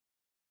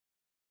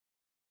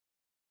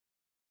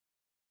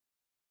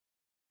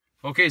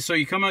Okay, so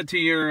you come out to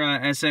your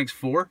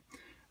SX4,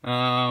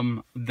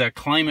 the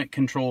climate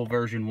control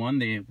version one,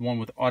 the one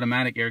with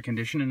automatic air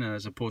conditioning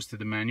as opposed to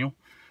the manual.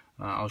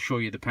 I'll show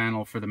you the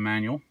panel for the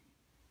manual.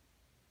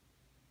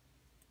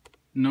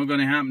 Not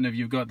going to happen if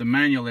you've got the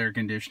manual air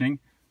conditioning,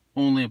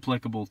 only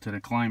applicable to the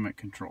climate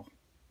control.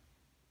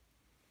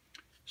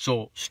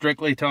 So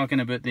strictly talking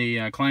about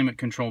the climate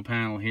control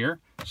panel here.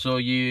 So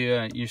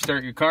you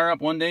start your car up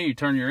one day, you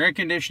turn your air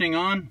conditioning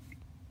on,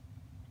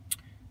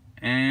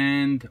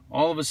 and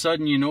all of a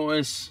sudden you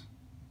notice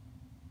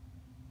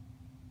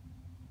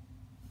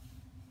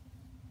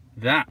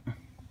that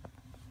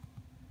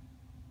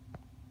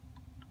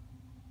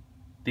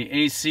the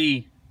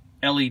AC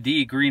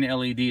LED, green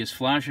LED, is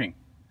flashing.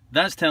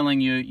 That's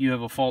telling you you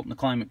have a fault in the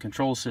climate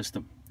control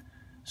system.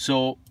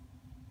 So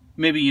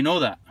maybe you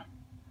know that.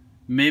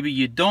 Maybe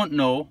you don't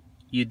know.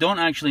 You don't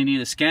actually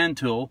need a scan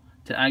tool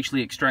to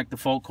actually extract the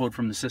fault code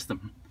from the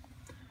system.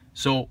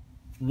 So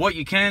what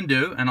you can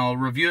do, and I'll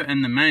review it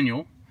in the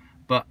manual,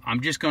 but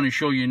I'm just going to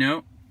show you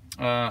now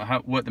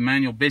what the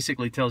manual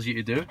basically tells you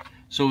to do.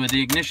 So with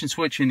the ignition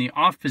switch in the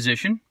off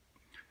position,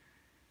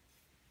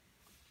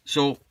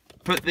 so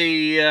put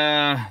the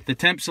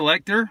temp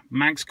selector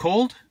max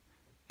cold,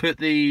 put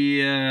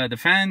the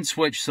fan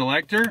switch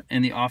selector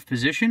in the off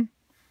position,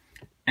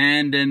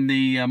 and then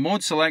the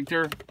mode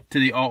selector to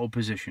the auto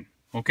position.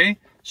 Okay,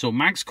 so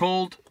max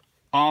cold,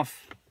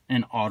 off,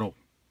 and auto.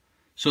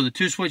 So the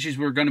two switches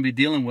we're going to be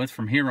dealing with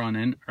from here on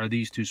in are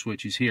these two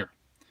switches here.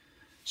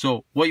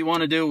 So what you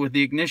want to do with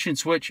the ignition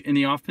switch in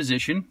the off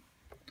position,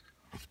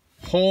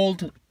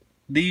 hold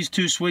these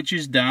two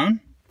switches down,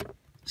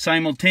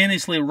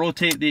 simultaneously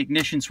rotate the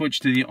ignition switch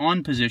to the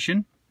on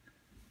position,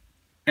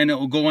 and it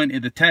will go into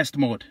the test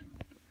mode.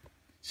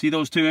 See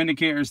those two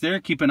indicators there?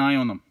 Keep an eye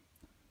on them.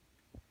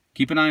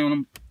 Keep an eye on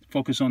them.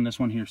 Focus on this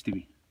one here,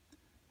 Stevie.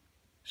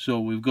 So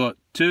we've got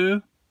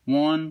 2,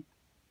 1.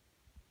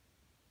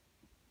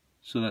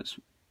 So that's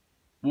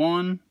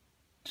 1,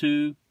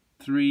 2,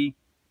 3,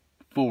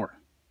 4.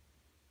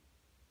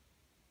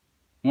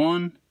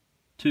 1,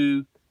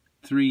 2,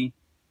 3,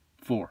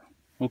 4.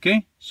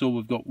 Okay, so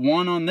we've got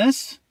 1 on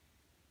this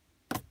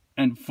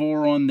and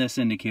 4 on this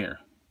indicator.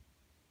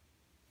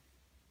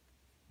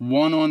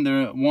 1 on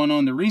the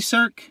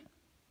recirc,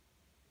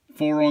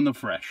 4 on the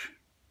fresh.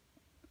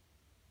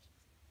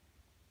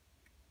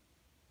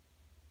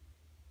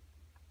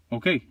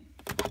 Okay,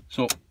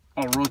 so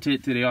I'll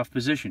rotate to the off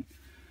position.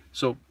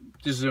 So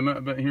just zoom out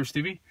a bit here,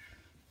 Stevie.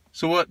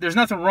 So there's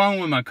nothing wrong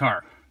with my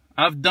car.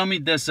 I've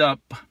dummied this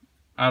up.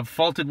 I've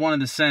faulted one of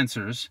the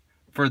sensors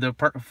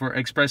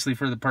expressly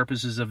for the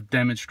purposes of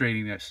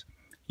demonstrating this.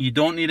 You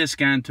don't need a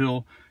scan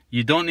tool.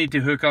 You don't need to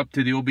hook up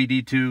to the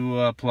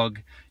OBD2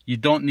 plug. You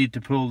don't need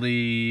to pull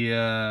the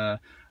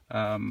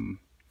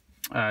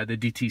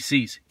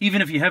DTCs.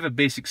 Even if you have a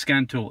basic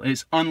scan tool,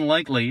 it's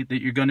unlikely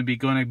that you're going to be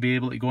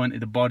able to go into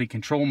the body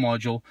control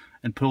module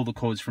and pull the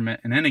codes from it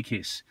in any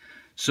case.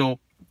 So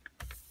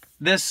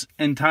this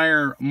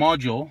entire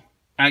module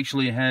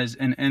actually has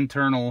an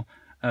internal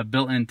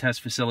built-in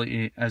test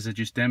facility, as I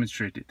just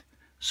demonstrated.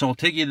 So I'll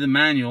take you to the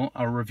manual,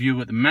 I'll review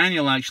what the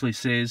manual actually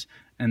says,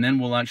 and then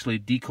we'll actually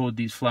decode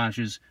these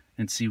flashes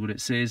and see what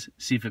it says,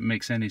 see if it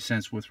makes any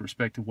sense with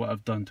respect to what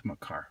I've done to my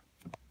car.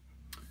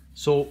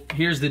 So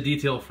here's the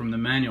detail from the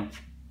manual.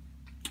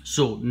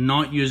 So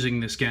not using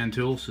the scan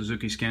tool,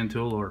 Suzuki scan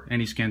tool, or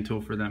any scan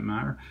tool for that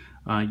matter,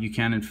 you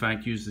can in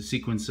fact use the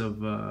sequence of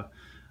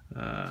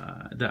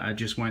that I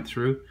just went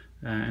through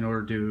in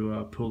order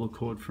to pull the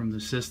code from the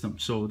system.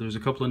 So there's a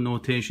couple of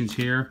notations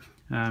here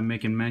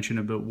making mention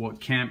about what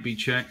can't be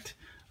checked.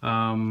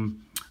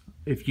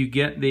 If you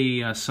get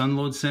the sun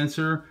load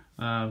sensor,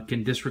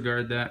 can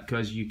disregard that,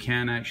 because you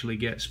can actually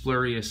get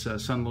spurious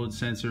sun load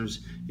sensors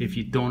if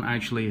you don't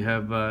actually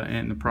have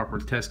in the proper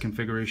test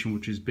configuration,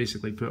 which is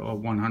basically put a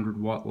 100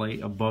 watt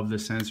light above the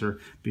sensor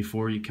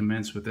before you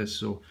commence with this.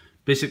 So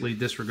basically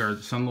disregard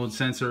the sun load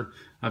sensor.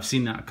 I've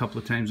seen that a couple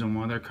of times on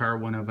my other car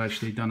when I've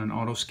actually done an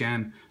auto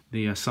scan.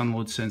 The sun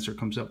load sensor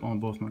comes up on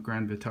both my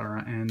Grand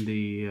Vitara and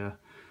the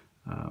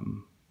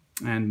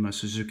and my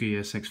Suzuki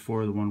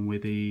SX4, the one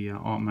with the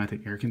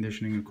automatic air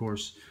conditioning, of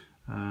course,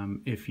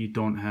 if you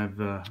don't have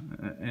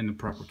in the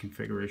proper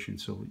configuration.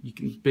 So you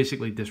can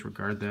basically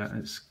disregard that.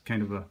 It's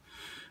kind of a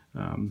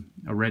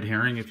red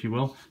herring, if you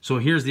will. So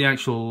here's the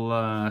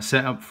actual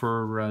setup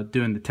for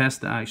doing the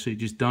test that I actually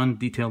just done,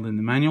 detailed in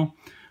the manual.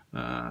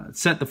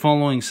 Set the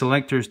following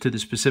selectors to the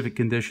specific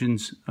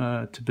conditions,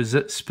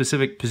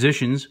 specific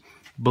positions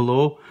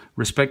below,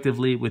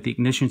 respectively, with the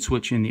ignition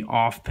switch in the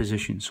off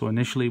position. So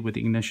initially with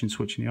the ignition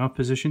switch in the off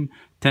position,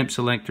 temp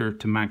selector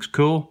to max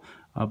cool,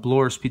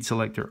 blower speed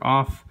selector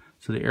off,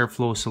 so the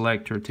airflow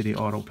selector to the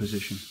auto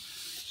position.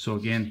 So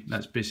again,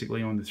 that's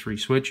basically on the 3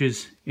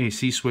 switches.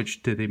 AC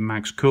switch to the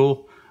max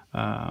cool,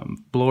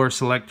 blower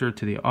selector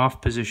to the off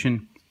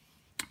position,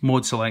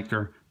 mode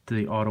selector to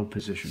the auto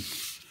position.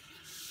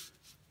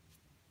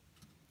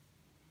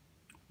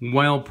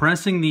 While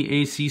pressing the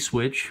AC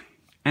switch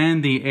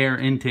and the air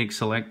intake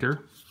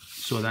selector,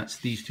 so that's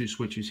these two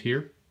switches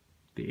here,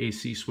 the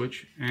AC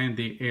switch and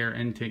the air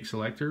intake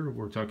selector.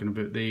 We're talking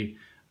about the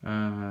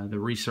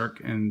recirc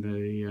and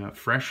the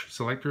fresh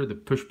selector, the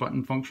push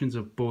button functions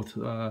of both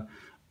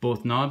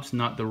knobs,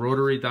 not the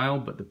rotary dial,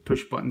 but the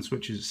push button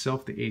switches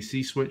itself, the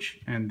AC switch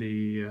and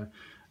the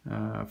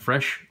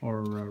fresh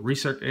or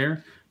recirc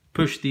air.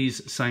 Push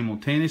these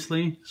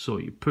simultaneously, so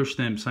you push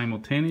them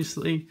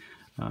simultaneously,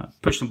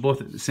 push them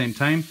both at the same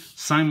time,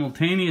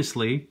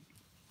 simultaneously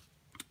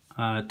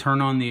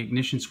turn on the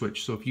ignition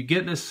switch. So if you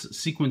get this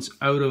sequence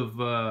out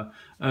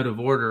of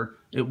order,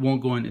 it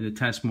won't go into the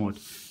test mode.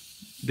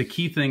 The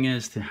key thing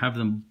is to have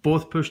them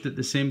both pushed at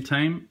the same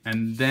time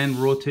and then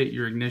rotate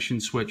your ignition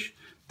switch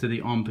to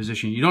the on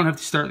position. You don't have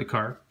to start the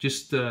car,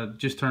 just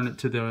turn it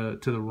to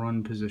the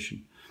run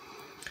position.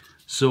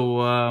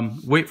 So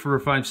wait for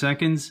 5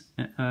 seconds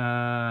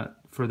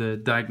for the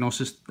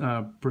diagnosis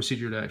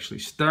procedure to actually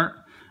start,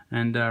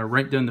 and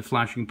write down the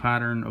flashing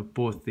pattern of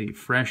both the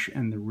fresh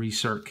and the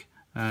recirc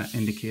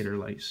indicator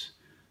lights.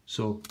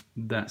 So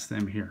that's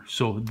them here.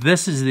 So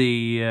this is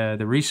the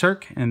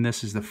recirc and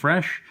this is the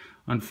fresh.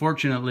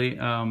 Unfortunately,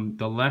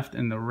 the left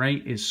and the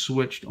right is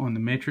switched on the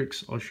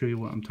matrix. I'll show you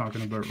what I'm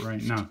talking about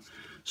right now.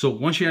 So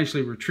once you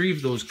actually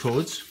retrieve those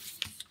codes,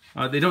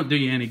 they don't do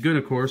you any good,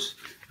 of course,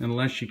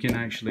 unless you can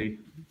actually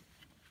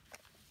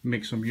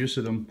make some use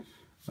of them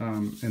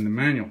in the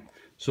manual.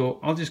 So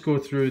I'll just go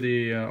through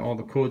all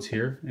the codes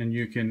here, and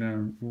you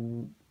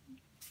can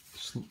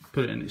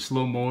put it in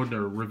slow mode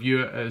or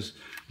review it as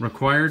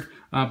required.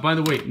 By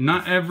the way,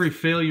 not every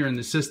failure in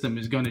the system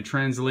is going to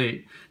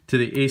translate to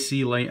the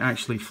AC light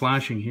actually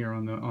flashing here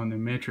on the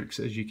matrix,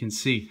 as you can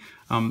see.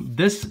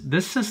 This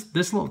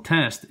little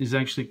test is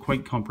actually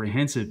quite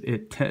comprehensive.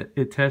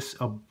 It tests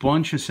a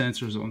bunch of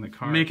sensors on the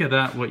car. Make of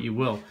that what you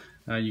will.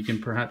 You can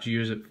perhaps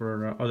use it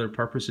for other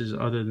purposes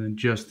other than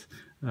just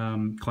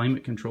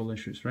climate control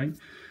issues, right?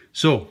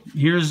 So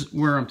here's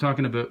where I'm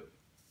talking about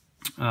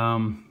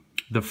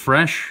the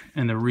fresh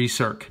and the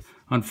recirc.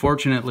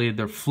 Unfortunately,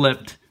 they're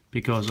flipped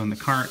because on the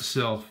car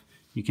itself,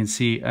 you can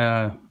see,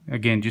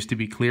 again, just to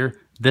be clear,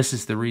 this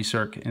is the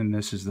recirc and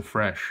this is the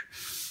fresh.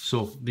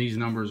 So these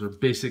numbers are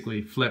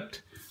basically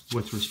flipped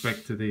with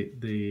respect to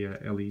the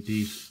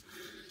LEDs.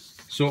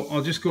 So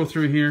I'll just go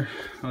through here.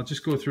 I'll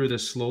just go through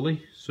this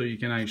slowly so you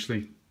can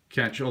actually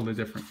catch all the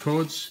different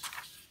codes,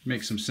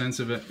 make some sense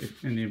of it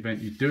in the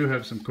event you do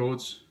have some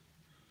codes.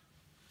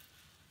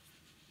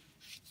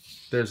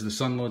 There's the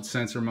sun load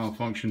sensor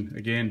malfunction.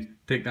 Again,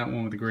 take that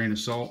one with a grain of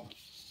salt.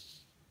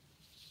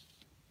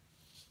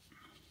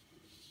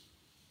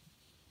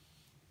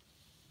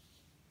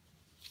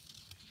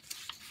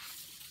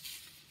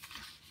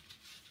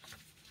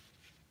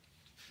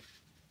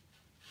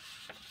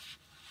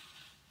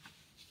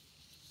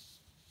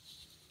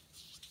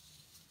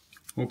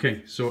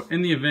 Okay, so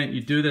in the event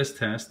you do this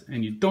test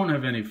and you don't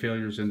have any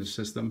failures in the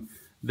system,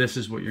 this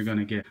is what you're going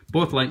to get.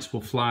 Both lights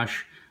will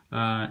flash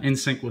in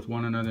sync with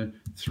one another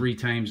 3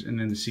 times, and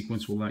then the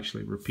sequence will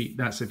actually repeat.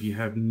 That's if you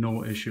have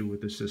no issue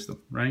with the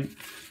system, right?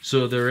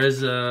 So there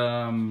is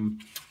a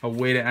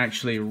way to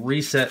actually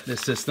reset the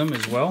system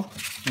as well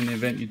in the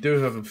event you do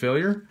have a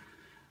failure.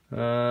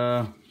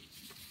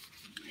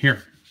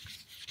 Here,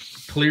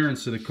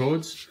 clearance of the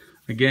codes.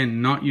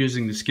 Again, not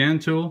using the scan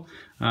tool.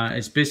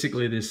 It's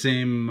basically the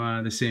same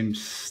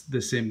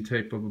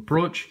type of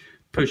approach.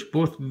 Push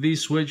both of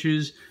these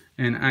switches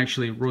and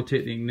actually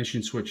rotate the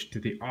ignition switch to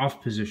the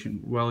off position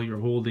while you're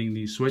holding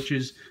these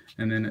switches,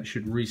 and then it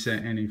should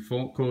reset any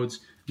fault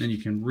codes. Then you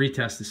can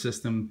retest the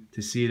system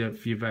to see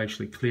if you've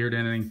actually cleared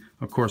anything.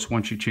 Of course,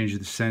 once you change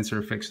the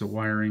sensor, fix the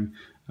wiring,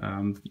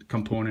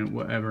 component,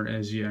 whatever it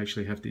is you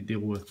actually have to deal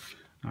with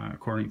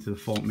according to the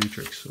fault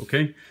matrix.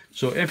 Okay,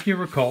 so if you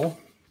recall,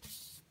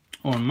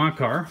 on my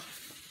car,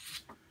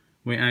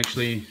 we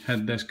actually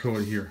had this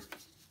code here.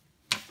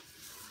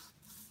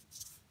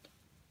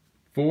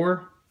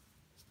 4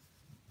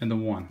 and the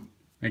 1.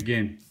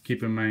 Again,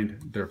 keep in mind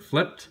they're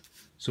flipped.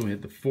 So we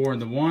had the 4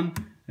 and the 1.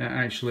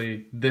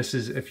 Actually, this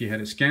is, if you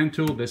had a scan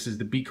tool, this is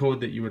the B code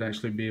that you would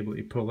actually be able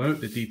to pull out,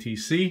 the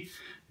DTC.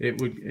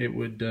 It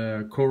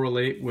would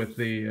correlate with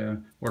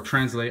the, or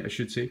translate, I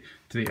should say,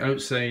 to the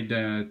outside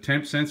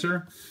temp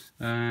sensor.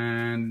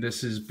 And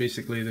this is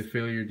basically the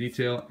failure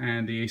detail,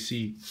 and the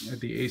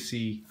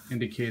AC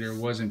indicator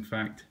was in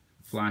fact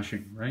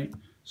flashing, right?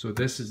 So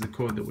this is the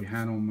code that we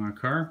had on my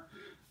car.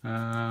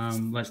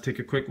 Let's take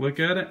a quick look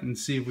at it and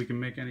see if we can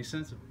make any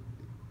sense of it.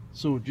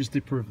 So just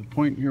to prove the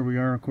point, here we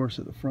are, of course,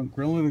 at the front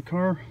grille of the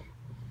car,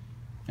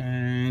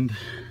 and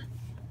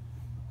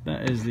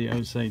that is the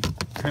outside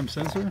temp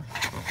sensor.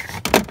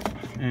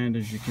 And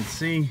as you can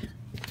see,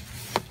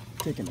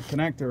 taking the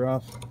connector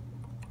off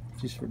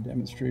just for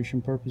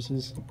demonstration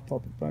purposes,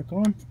 pop it back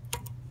on.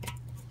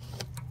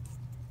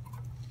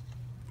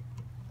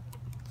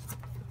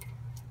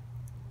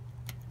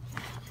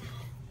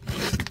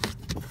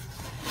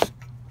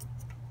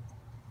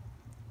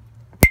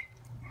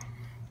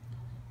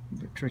 A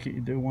bit tricky to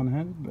do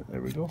one-handed, but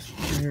there we go.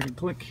 Here to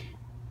click,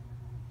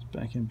 it's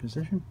back in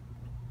position.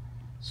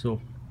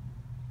 So,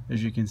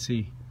 as you can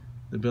see,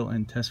 the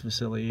built-in test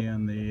facility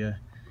and the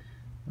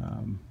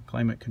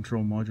climate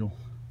control module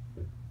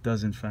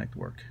does in fact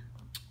work.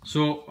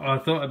 So I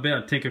thought I'd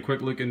better take a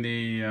quick look in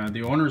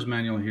the owner's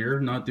manual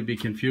here, not to be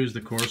confused,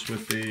 of course,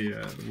 with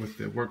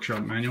the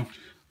workshop manual,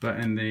 but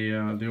in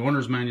the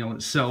owner's manual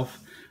itself,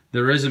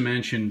 there is a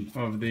mention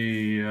of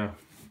the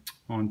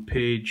on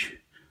page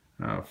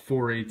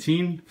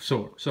 418.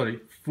 So sorry,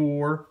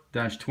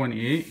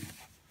 4-28.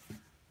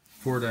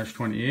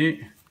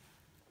 4-28.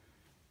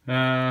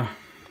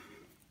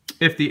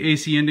 If the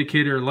AC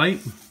indicator light,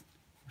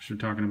 which we're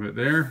talking about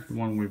there, the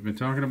one we've been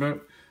talking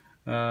about,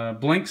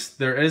 blinks,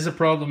 there is a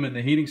problem in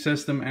the heating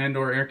system and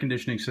or air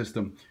conditioning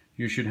system.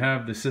 You should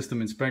have the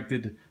system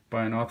inspected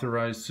by an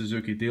authorized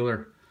Suzuki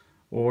dealer,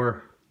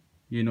 or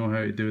you know how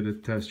to do the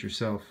test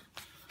yourself.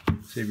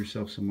 Save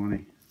yourself some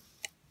money.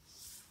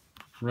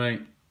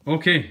 Right.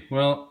 Okay.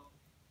 Well,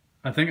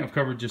 I think I've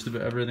covered just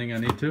about everything I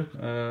need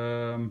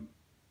to.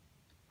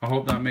 I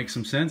hope that makes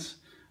some sense.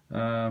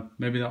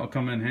 Maybe that'll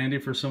come in handy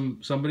for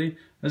somebody.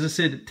 As I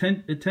said,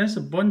 it tests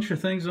a bunch of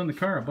things on the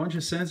car, a bunch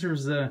of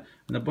sensors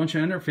and a bunch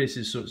of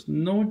interfaces. So it's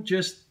not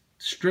just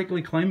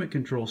strictly climate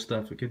control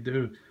stuff. It could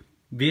do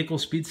vehicle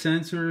speed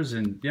sensors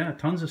and yeah,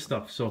 tons of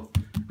stuff. So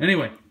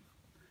anyway,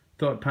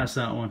 thought I'd pass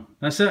that on.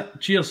 That's it.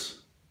 Cheers.